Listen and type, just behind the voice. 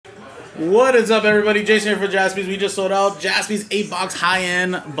What is up, everybody? Jason here for Jaspy's. We just sold out Jaspy's 8-box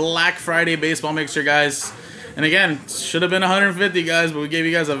high-end Black Friday baseball mixture, guys. And again, should have been 150, guys, but we gave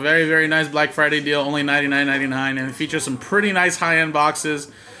you guys a very, very nice Black Friday deal, only $99.99, and it features some pretty nice high-end boxes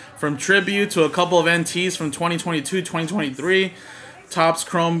from Tribute to a couple of NTs from 2022, 2023. Topps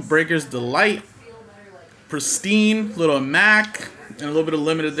Chrome Breakers Delight, Pristine, little Mac, and a little bit of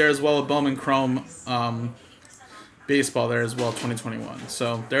limited there as well with Bowman Chrome baseball there as well, 2021.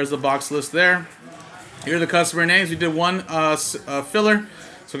 So there's the box list there. Here are the customer names. We did one filler.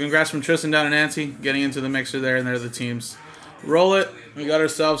 So congrats from Tristan down and Nancy getting into the mixer there, and there are the teams. Roll it. We got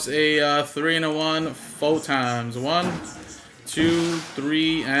ourselves a 3-in-1 4 times. 1, 2,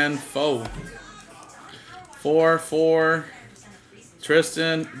 3, and 4. 4, 4.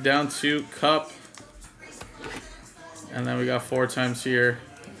 Tristan down to Cup. And then we got 4 times here.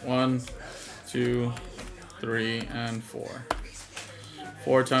 1, 2, 3, and 4.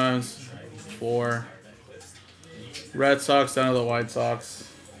 4 times. 4. Red Sox down to the White Sox.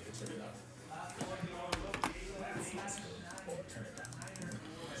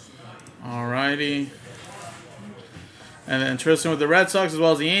 Alrighty. And then Tristan with the Red Sox as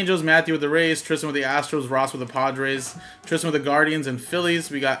well as the Angels. Matthew with the Rays. Tristan with the Astros. Ross with the Padres. Tristan with the Guardians and Phillies.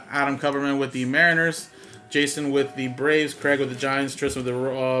 We got Adam Coverman with the Mariners. Jason with the Braves. Craig with the Giants. Tristan with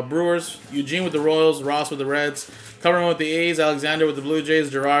the Brewers. Eugene with the Royals. Ross with the Reds. Coverman with the A's. Alexander with the Blue Jays.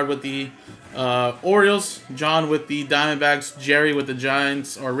 Gerard with the Orioles. John with the Diamondbacks. Jerry with the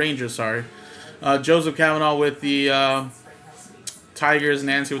Giants. Or Rangers, sorry. Joseph Kavanaugh with the Tigers.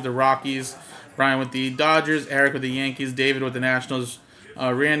 Nancy with the Rockies. Brian with the Dodgers. Eric with the Yankees. David with the Nationals.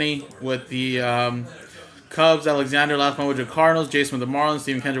 Randy with the Cubs. Alexander last one with the Cardinals. Jason with the Marlins.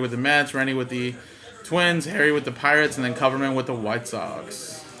 Stephen Kendrick with the Mets. Randy with the Twins. Harry with the Pirates. And then Coverman with the White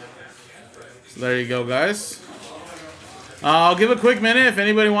Sox. So there you go, guys. I'll give a quick minute if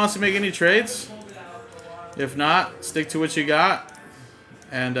anybody wants to make any trades. If not, stick to what you got.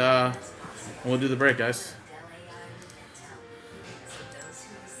 And we'll do the break, guys.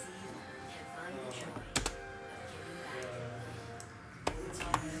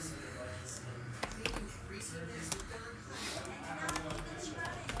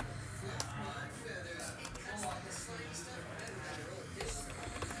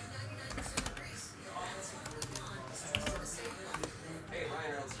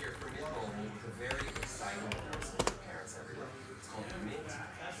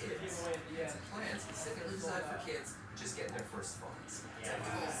 Just getting their first funds. It's a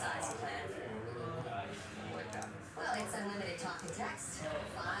full-size plan. Like that. Well, it's unlimited talk and text.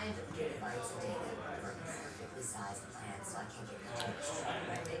 5 gigabytes of data. Perfectly sized plan, so I can't get too much trouble.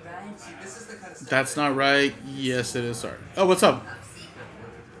 Right, Big Brian? See, this is the kind of stuff. That's not right. Yes, it is. Sorry. Oh, what's up?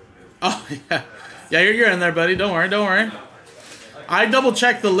 Oh, yeah. Yeah, you're in there, buddy. Don't worry. Don't worry. I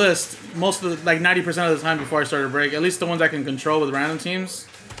double-check the list most of the, like 90% of the time before I start a break. At least the ones I can control with random teams.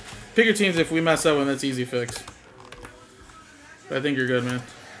 Pick your teams if we mess up, and that's easy fix. I think you're good, man.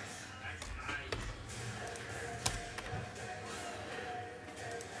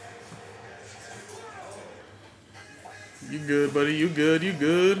 You good, buddy. You good. You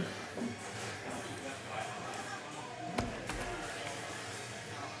good.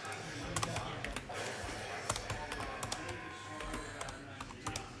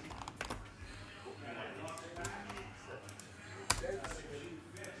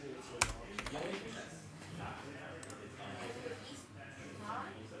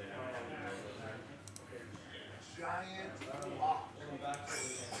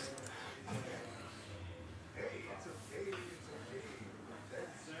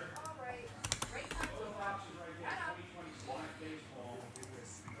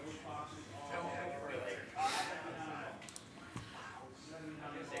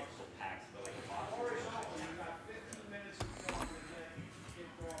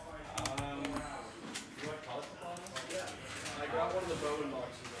 One of the Bowman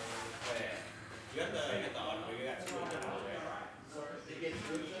boxes. Oh, yeah. You got the auto. You got 2 of them. Did you get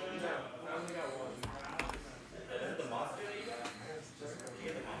 2 of them? No, I only got 1. Is it the monster that you got? Did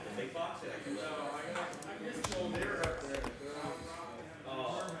you get the big box? No, I just sold it up there.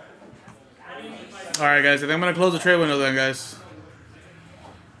 Oh. Alright, guys. I think I'm going to close the trade window then, guys.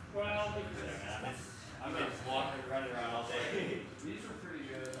 I've been walking running around all day. These are pretty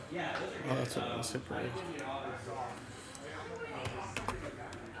good. Yeah, those are good. Oh, that's what I was super good.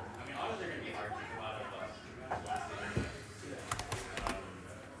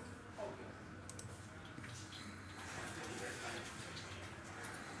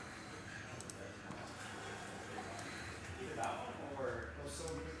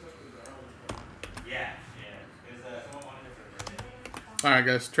 Yeah, yeah. Because someone wanted it for their birthday. All right,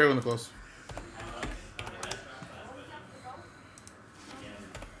 guys. Trade on the close.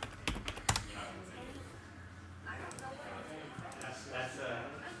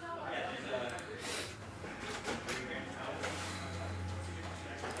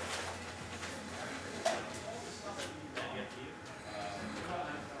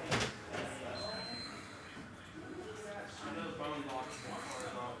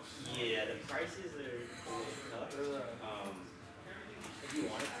 Yeah, the prices are tough. If you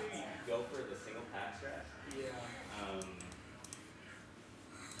wanted to, you could go for the single pack strat. Yeah.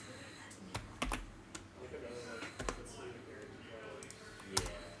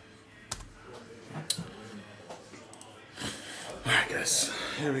 All right, guys.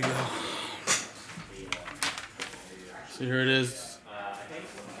 Here we go. So here it is.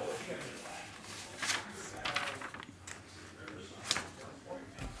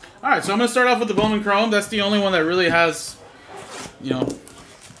 All right, so I'm gonna start off with the Bowman Chrome. That's the only one that really has, you know,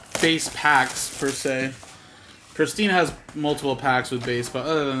 base packs per se. Pristine has multiple packs with base, but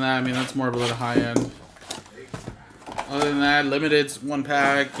other than that, I mean, that's more of a little high end. Other than that, Limited's one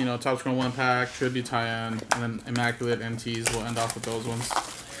pack, you know, Top Chrome one pack, Tribute high end, and then Immaculate MTs will end off with those ones.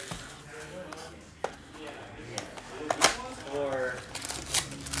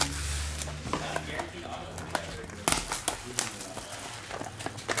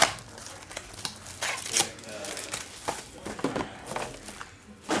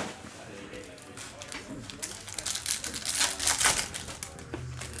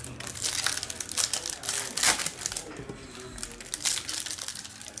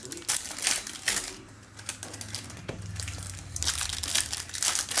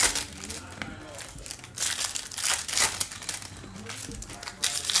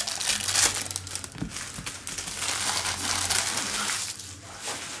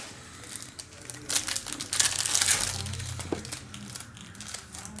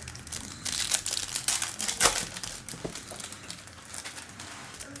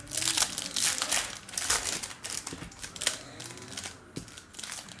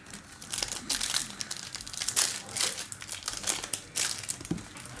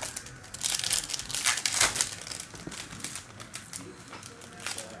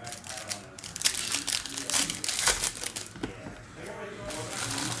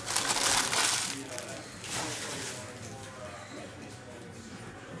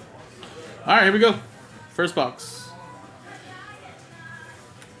 All right, here we go. First box.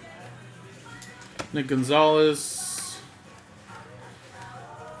 Nick Gonzalez.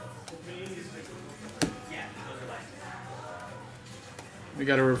 We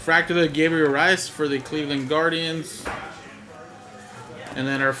got a refractor of Gabriel Rice for the Cleveland Guardians. And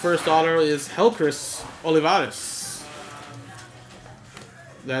then our first auto is Helcris Olivares.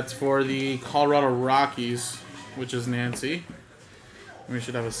 That's for the Colorado Rockies, which is Nancy. We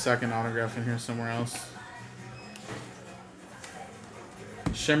should have a second autograph in here somewhere else.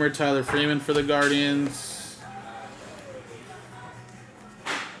 Shimmer Tyler Freeman for the Guardians.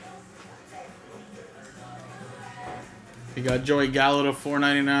 We got Joey Gallo to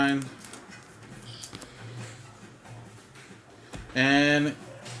 $4.99. And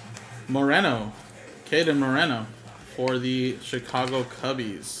Moreno, Caden Moreno for the Chicago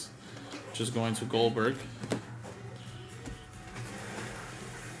Cubbies, which is going to Goldberg.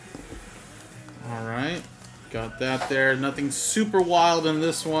 Alright, got that there. Nothing super wild in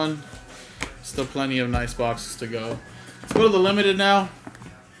this one. Still plenty of nice boxes to go. Let's go to the limited now.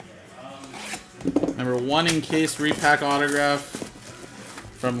 Remember, 1 encased repack autograph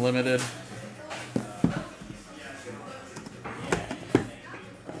from limited.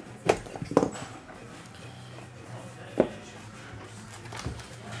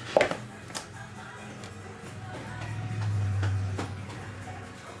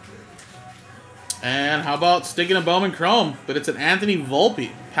 And how about sticking a Bowman Chrome? But it's an Anthony Volpe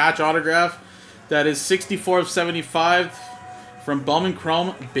patch autograph. That is 64 of 75 from Bowman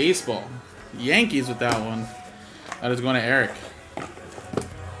Chrome Baseball. Yankees with that one. That is going to Eric.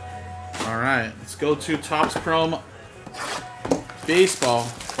 Alright, let's go to Topps Chrome Baseball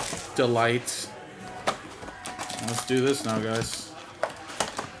Delight. Let's do this now, guys.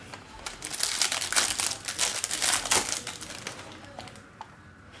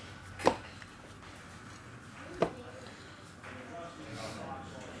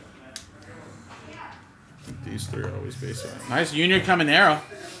 These three are always based on. Nice Junior Caminero.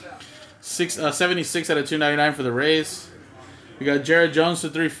 76 out of 299 for the Rays. We got Jared Jones to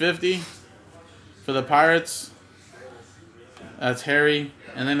 350 for the Pirates. That's Harry.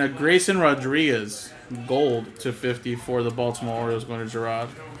 And then a Grayson Rodriguez gold to 50 for the Baltimore Orioles, going to Gerard.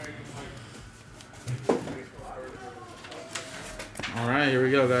 All right, here we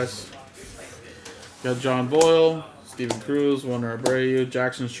go, guys. Got John Boyle, Steven Cruz, Warner Abreu,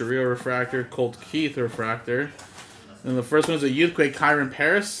 Jackson Chourio refractor, Colt Keith refractor. Then the first one is a Youthquake Kyron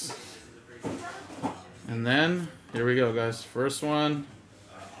Paris. And then, here we go, guys. First one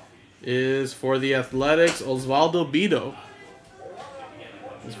is for the Athletics, Osvaldo Bido.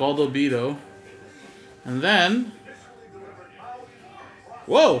 Osvaldo Bido. And then,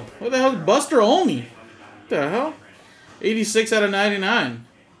 whoa, what the hell is Buster Olney? What the hell? 86 out of 99.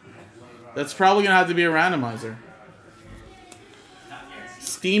 That's probably going to have to be a randomizer.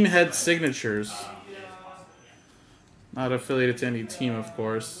 Steamhead Signatures. Not affiliated to any team, of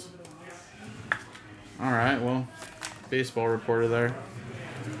course. Alright, well, baseball reporter there.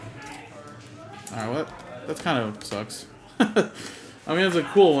 Alright, what? That kind of sucks. I mean, it's a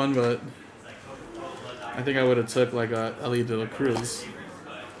cool one, but I think I would have took like a Ellie De La Cruz.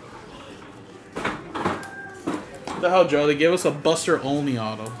 What the hell, Joe? They gave us a Buster Olney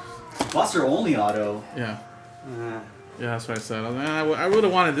auto. Buster Olney auto? Yeah. Yeah, that's what I said. I would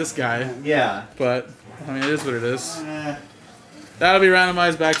have wanted this guy. Yeah. But, I mean, it is what it is. That'll be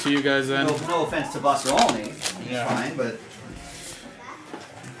randomized back to you guys then. No offense to Buster Olney. He's fine, but...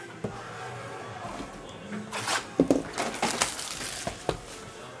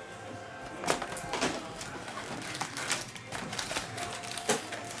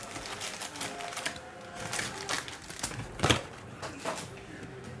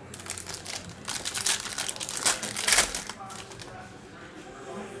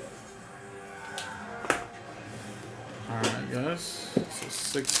 Alright, guys. So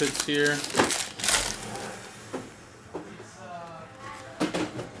 6 hits here.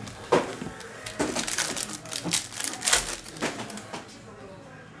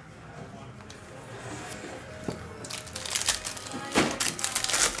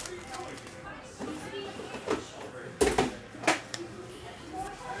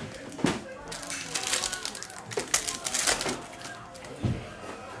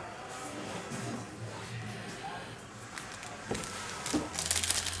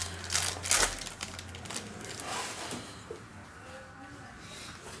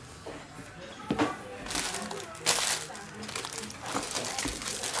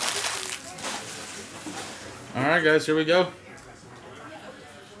 Alright guys, here we go.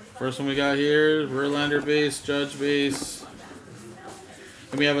 First one we got here, Verlander base, Judge base.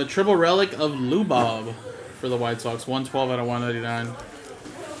 And we have a triple relic of Lubob for the White Sox, 112 out of 199.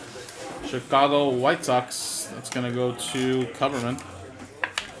 Chicago White Sox, that's going to go to Coverman.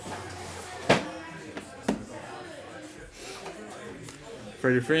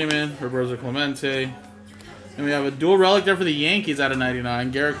 Freddie Freeman, Roberto Clemente. And we have a dual relic there for the Yankees out of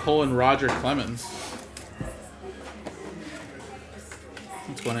 99, Garrett Cole and Roger Clemens.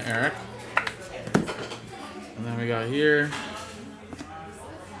 That's going to Eric. And then we got here.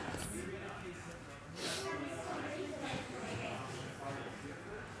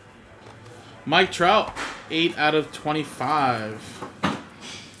 Mike Trout, 8 out of 25.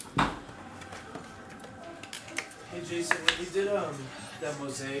 Hey Jason, when you did that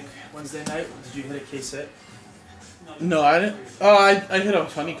mosaic Wednesday night, did you hit a case hit? No, I didn't. Oh, I hit a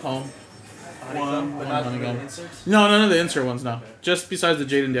honeycomb. Honeycomb, but not honeycomb. the inserts? No, none of the insert ones, no. Just besides the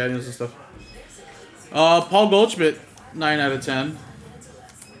Jaden Daniels and stuff. Paul Goldschmidt, 9 out of 10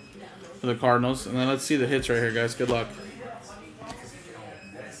 for the Cardinals. And then let's see the hits right here, guys. Good luck.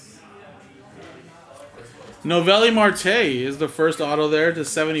 Novelli Marte is the first auto there to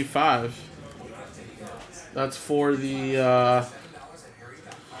 75. That's for the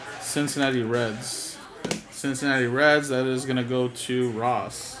Cincinnati Reds. Cincinnati Reds, that is going to go to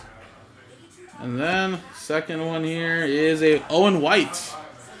Ross. And then, second one here is a Owen White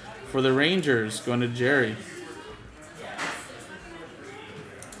for the Rangers, going to Jerry.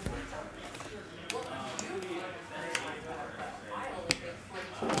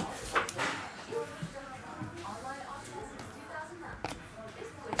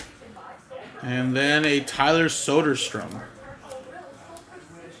 And then a Tyler Soderstrom.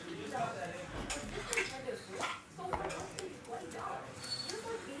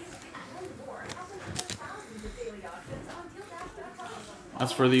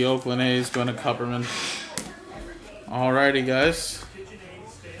 That's for the Oakland A's, going to Kupperman. Alrighty, guys.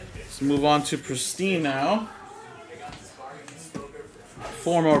 Let's move on to Pristine now.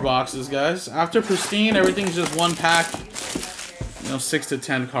 4 more boxes, guys. After Pristine, everything's just one pack. You know, 6 to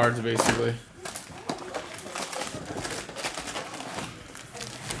 10 cards, basically.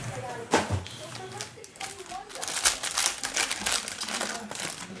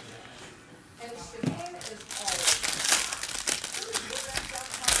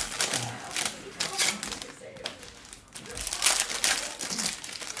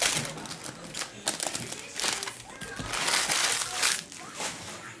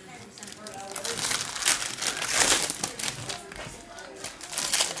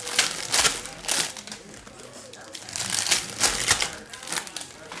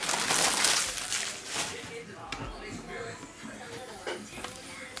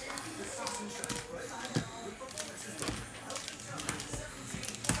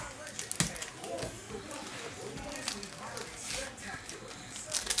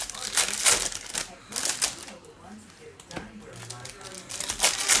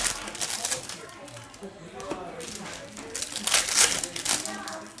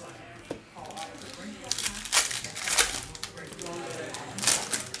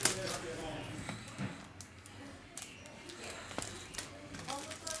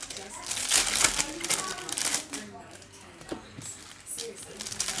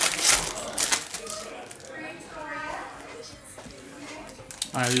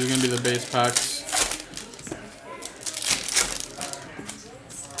 Alright, these are going to be the base packs.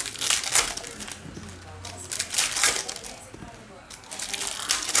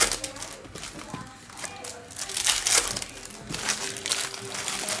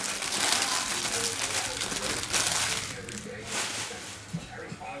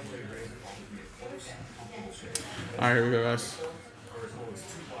 Alright, here we go, guys.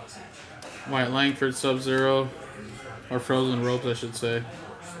 White Langford, Sub-Zero. Or Frozen Ropes, I should say.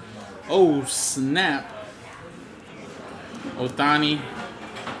 Oh, snap. Otani.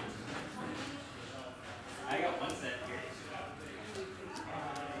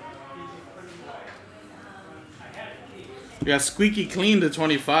 We got Squeaky Clean to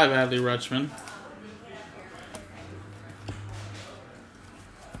 25, Adley Rutschman.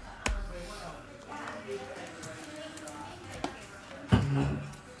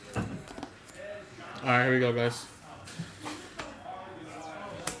 Alright, here we go, guys.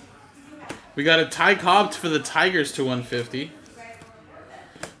 We got a Ty Cobb for the Tigers to 150.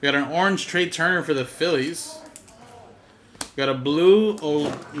 We got an orange Trey Turner for the Phillies. We got a blue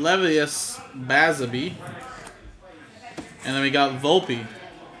Olevius Bazaby. And then we got Volpe.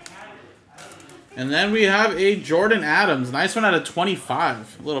 And then we have a Jordan Adams. Nice one out of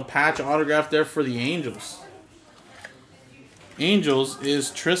 25. A little patch autograph there for the Angels. Angels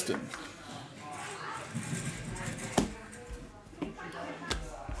is Tristan.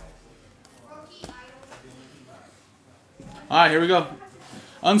 Alright, here we go.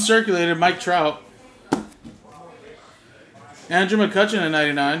 Uncirculated Mike Trout. Andrew McCutchen at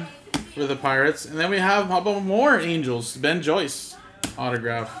 99 for the Pirates. And then we have, how about more Angels? Ben Joyce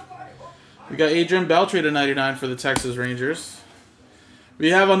autograph. We got Adrian Beltre to 99 for the Texas Rangers.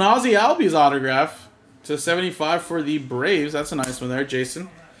 We have an Ozzie Albies autograph to 75 for the Braves. That's a nice one there, Jason.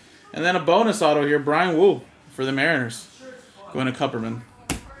 And then a bonus auto here, Brian Wu for the Mariners. Going to Kupperman.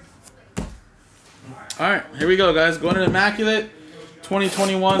 Alright, here we go, guys. Going to Immaculate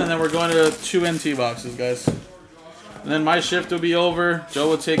 2021, and then we're going to 2 NT boxes, guys. And then my shift will be over. Joe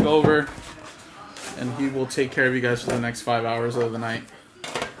will take over, and he will take care of you guys for the next 5 hours of the night.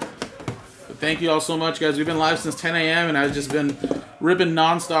 But thank you all so much, guys. We've been live since 10 a.m., and I've just been ripping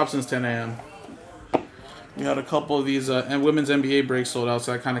nonstop since 10 a.m. We had a couple of these and women's NBA breaks sold out,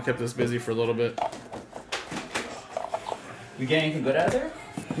 so I kind of kept us busy for a little bit. We get anything good out of there?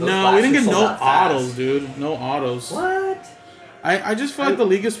 No, we didn't get no autos, dude. No autos. What? I just feel like the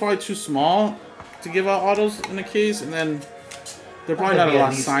league is probably too small to give out autos in a case, and then they're probably not a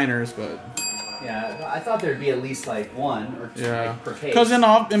lot of signers, but... Yeah, I thought there'd be at least like 1 or 2 like, per case. Because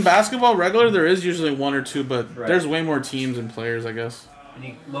in basketball regular, there is usually 1 or 2, but there's way more teams and players, I guess.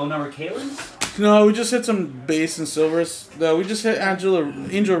 Any low number Kalins? No, we just hit some base and silvers. We just hit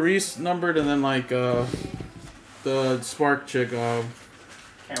Angel Reese numbered, and then like the Spark chick,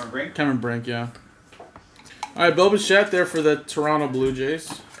 Cameron Brink? Cameron Brink, yeah. Alright, Bo Bichette there for the Toronto Blue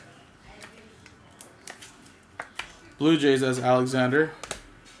Jays. Blue Jays as Alexander.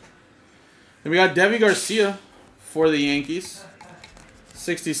 Then we got Devi Garcia for the Yankees.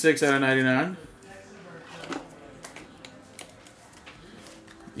 66 out of 99.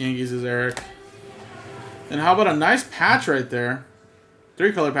 Yankees is Eric. And how about a nice patch right there?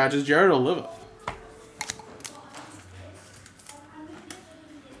 3 color patches, Jared Oliva.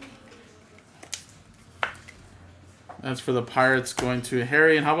 That's for the Pirates going to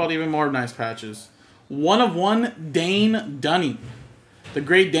Harry. And how about even more nice patches? 1 of 1, Dane Dunning. The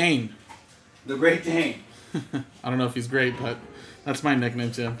Great Dane. The Great Dane. I don't know if he's great, but that's my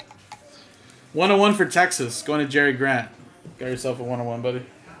nickname to him. 1 of 1 for Texas. Going to Jerry Grant. Got yourself a 1 of 1, buddy.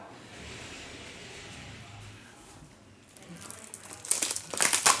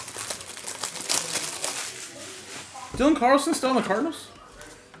 Dylan Carlson still on the Cardinals?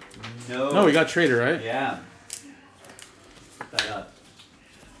 No. No, we got traded, right? Yeah. That up.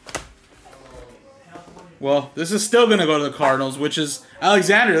 Well, this is still going to go to the Cardinals, which is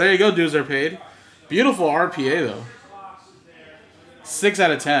Alexander. There you go, dues are paid. Beautiful RPA, though. 6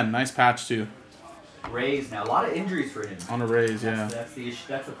 out of 10. Nice patch, too. Rays now. A lot of injuries for him. On the Rays, yeah. That's the issue.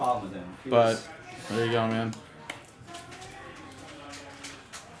 That's the problem with him. But there you go, man.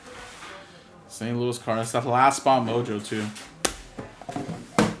 St. Louis Cardinals. That's the last spot mojo, too.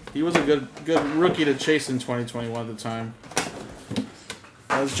 He was a good rookie to chase in 2021 at the time.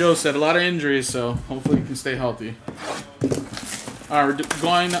 As Joe said, a lot of injuries, so hopefully he can stay healthy. All right, we're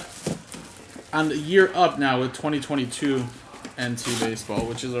going on the year up now with 2022 NT Baseball,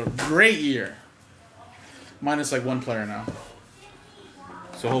 which is a great year. Minus like 1 player now.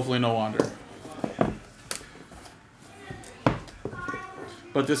 So hopefully no wander.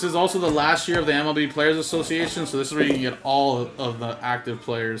 But this is also the last year of the MLB Players Association, so this is where you can get all of the active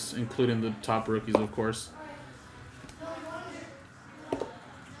players, including the top rookies, of course.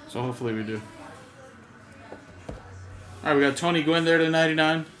 So hopefully we do. Alright, we got Tony Gwynn there to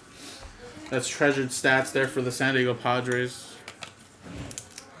 99. That's treasured stats there for the San Diego Padres.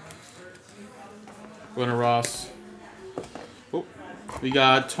 Going to Ross. Oh, we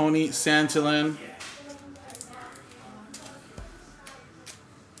got Tony Santillan.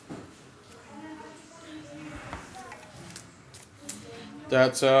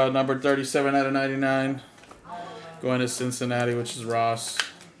 That's number 37 out of 99. Going to Cincinnati, which is Ross.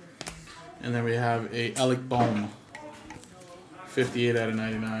 And then we have a Alec Bohm. 58 out of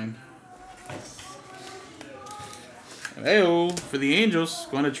 99. Heyo, for the Angels,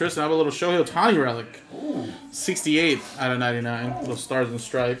 going to Tristan. I have a little Shohei Ohtani relic. Ooh. 68 out of 99. Little stars and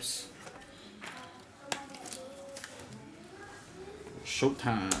stripes.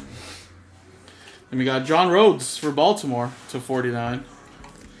 Showtime. And we got John Rhodes for Baltimore to 49.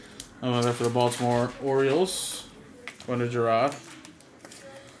 Another for the Baltimore Orioles. Going to Gerard.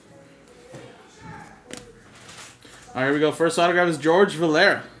 All right, here we go. First autograph is George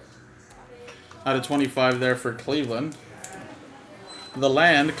Valera. Out of 25 there for Cleveland. The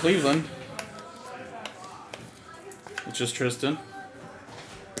Land, Cleveland. Which is Tristan.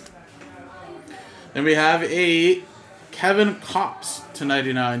 Then we have a Kevin Kopps to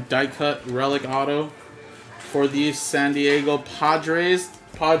 99. Die cut relic auto for the San Diego Padres.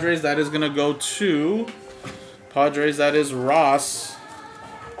 Padres, that is going to go to... Padres, that is Ross.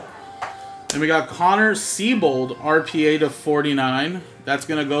 Then we got Connor Siebold, RPA to 49. That's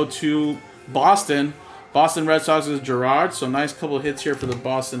going to go to Boston. Boston Red Sox is Gerard. So nice couple hits here for the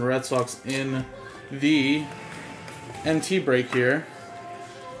Boston Red Sox in the NT break here.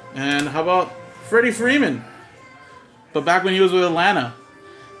 And how about Freddie Freeman? But back when he was with Atlanta.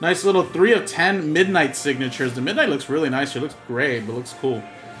 Nice little 3 of 10 Midnight signatures. The Midnight looks really nice. It looks gray, but looks cool.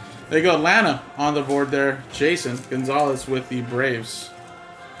 There you go, Atlanta on the board there. Jason Gonzalez with the Braves.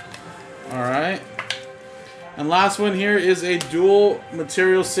 Alright. And last one here is a dual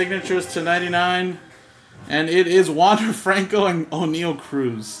material signatures to 99. And it is Wander Franco and O'Neal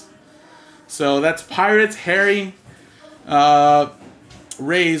Cruz. So that's Pirates, Harry,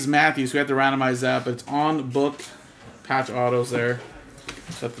 Rays, Matthews. We have to randomize that, but it's on book patch autos there.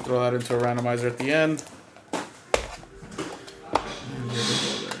 So have to throw that into a randomizer at the end. And here we go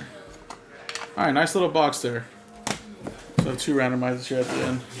there. Alright, nice little box there. So 2 randomizers here at the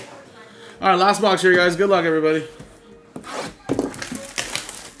end. Alright, last box here, guys. Good luck, everybody.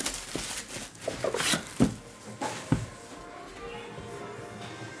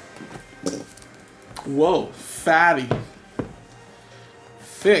 Whoa, fatty.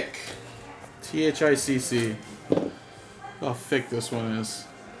 Thick. T-H-I-C-C. How thick this one is.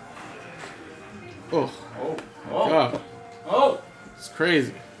 Oh. Oh. God. Oh. It's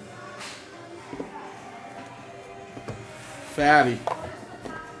crazy. Fatty.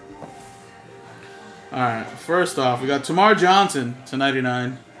 Alright, first off, we got Tamar Johnson to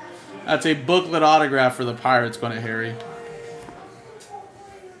 99. That's a booklet autograph for the Pirates going to Harry.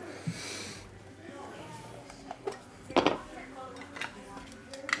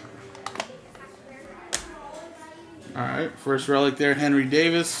 Alright, first relic there, Henry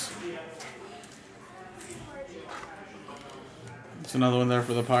Davis. That's another one there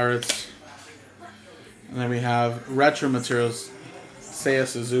for the Pirates. And then we have retro materials, Seiya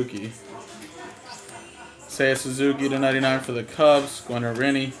Suzuki. Seiya Suzuki to 99 for the Cubs, going to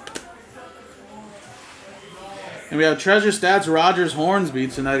Rennie. And we have treasure stats, Rogers Hornsby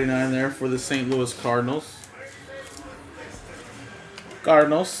to 99 there for the St. Louis Cardinals.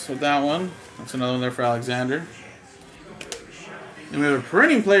 Cardinals with that one. That's another one there for Alexander. And we have a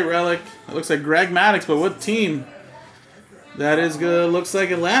printing plate relic. It looks like Greg Maddux, but what team? That is good. Looks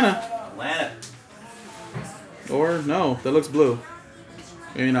like Atlanta. Atlanta. Or no, that looks blue.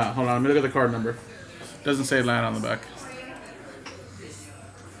 Maybe not. Hold on, let me look at the card number. Doesn't say Atlanta on the back.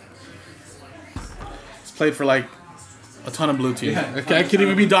 It's played for like a ton of blue teams. Yeah, It could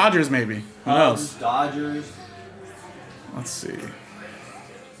even be Dodgers, maybe. Who knows? Dodgers. Let's see.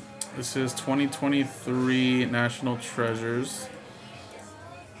 This is 2023 National Treasures.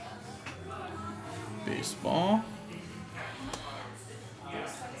 Baseball.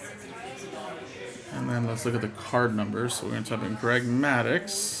 And then let's look at the card numbers. So we're going to type in Greg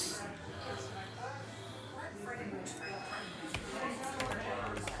Maddux.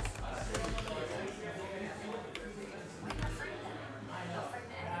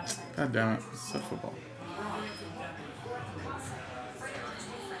 God damn it. It's not football.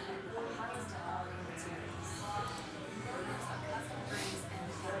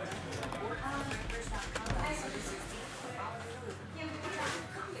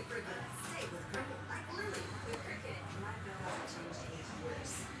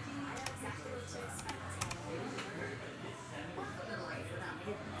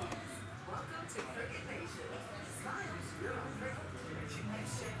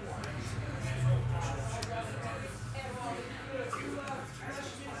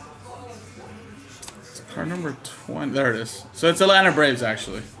 Card number 20. There it is. So it's Atlanta Braves,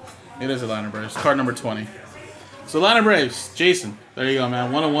 actually. It is Atlanta Braves. Card number 20. So Atlanta Braves, Jason. There you go,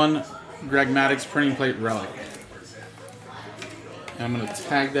 man. 101 Greg Maddux printing plate relic. And I'm going to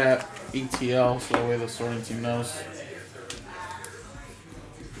tag that ATL so that way the sorting team knows.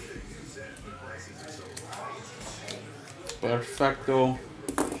 Perfecto.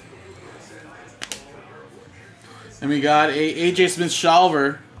 And we got a AJ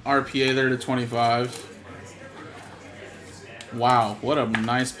Smith-Shawver RPA there to 25. Wow, what a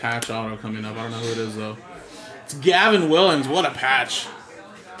nice patch auto coming up. I don't know who it is, though. It's Gavin Williams. What a patch.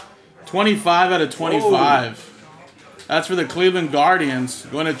 25 out of 25. Whoa. That's for the Cleveland Guardians.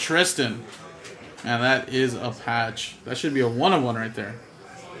 Going to Tristan. And that is a patch. That should be a 1-of-1 right there.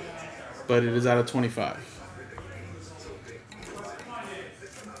 But it is out of 25.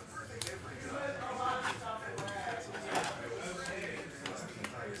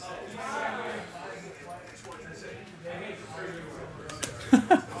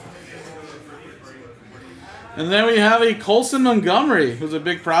 And then we have a Colson Montgomery, who's a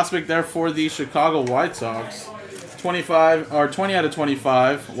big prospect there for the Chicago White Sox. 25 or 20 out of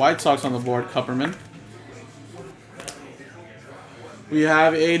 25. White Sox on the board, Kupperman. We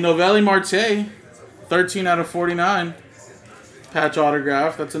have a Novelli Marte, 13 out of 49. Patch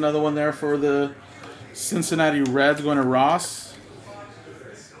autograph. That's another one there for the Cincinnati Reds, going to Ross.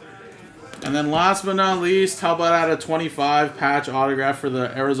 And then last but not least, how about out of 25, patch autograph for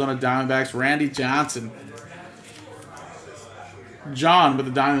the Arizona Diamondbacks, Randy Johnson. John with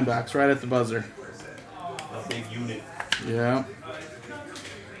the Diamondbacks right at the buzzer. A big unit. Yeah.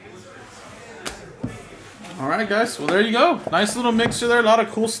 All right, guys. Well, there you go. Nice little mixer there. A lot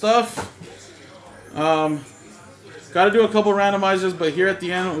of cool stuff. Got to do a couple randomizers, but here at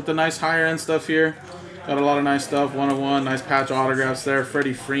the end with the nice higher end stuff here, got a lot of nice stuff. 101, nice patch autographs there.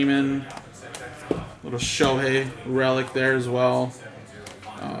 Freddie Freeman, little Shohei relic there as well.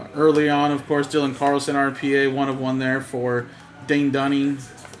 Early on, of course, Dylan Carlson RPA, 1-of-1 there for Dane Dunning.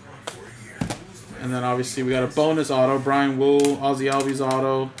 And then obviously we got a bonus auto, Brian Wu, Ozzie Albies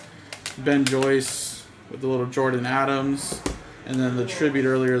auto, Ben Joyce with the little Jordan Adams, and then the tribute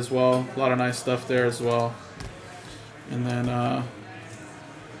earlier as well. A lot of nice stuff there as well. And then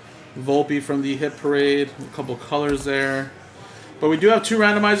Volpe from the Hit Parade, a couple colors there. But we do have 2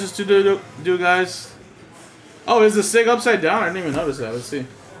 randomizers to do, guys. Oh, is the SIG upside down? I didn't even notice that. Let's see.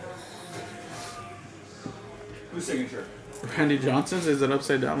 Whose signature? Randy Johnson's? Is it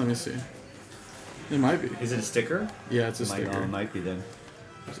upside down? Let me see. It might be. Is it a sticker? Yeah, it's a sticker. It might be then.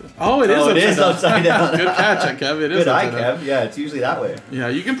 Oh, it is upside down. Good catch, Kev. It is Good eye, upside down. Kev. Yeah, it's usually that way. Yeah,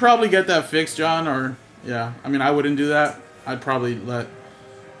 you can probably get that fixed, John, or... Yeah, I mean, I wouldn't do that. I'd probably let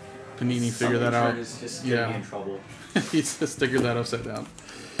Panini figure that out. Just get me in trouble. He's just stickered that upside down.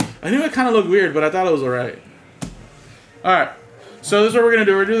 I knew it kind of looked weird, but I thought it was alright. Alright, so this is what we're going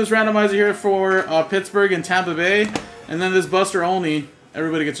to do. We're going to do this randomizer here for Pittsburgh and Tampa Bay. And then this Buster only,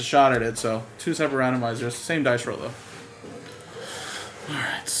 everybody gets a shot at it. So 2 separate randomizers. Same dice roll, though.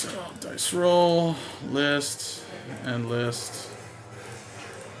 Alright, so dice roll, list, and list.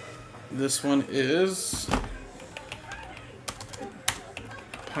 This one is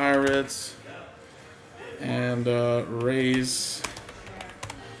Pirates and Rays.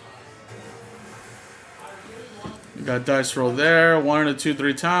 You got dice roll there. 1 and 2,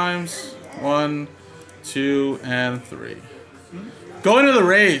 3 times. 1, 2, and 3. Going to the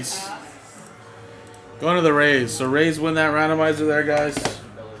Rays. Going to the Rays. So Rays win that randomizer there, guys.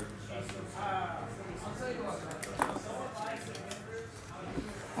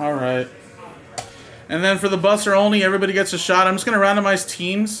 All right. And then for the Buster only, everybody gets a shot. I'm just going to randomize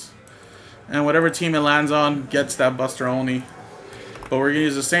teams. And whatever team it lands on gets that Buster only. But we're going to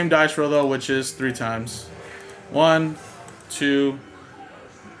use the same dice roll, though, which is 3 times. 1, 2,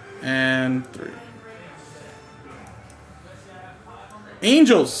 and 3.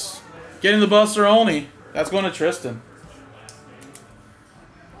 Angels getting the Buster only. That's going to Tristan.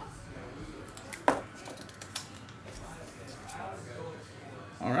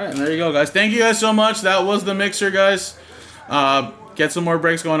 All right, and there you go, guys. Thank you guys so much. That was the mixer, guys. Get some more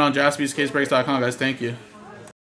breaks going on jaspyscasebreaks.com, guys. Thank you.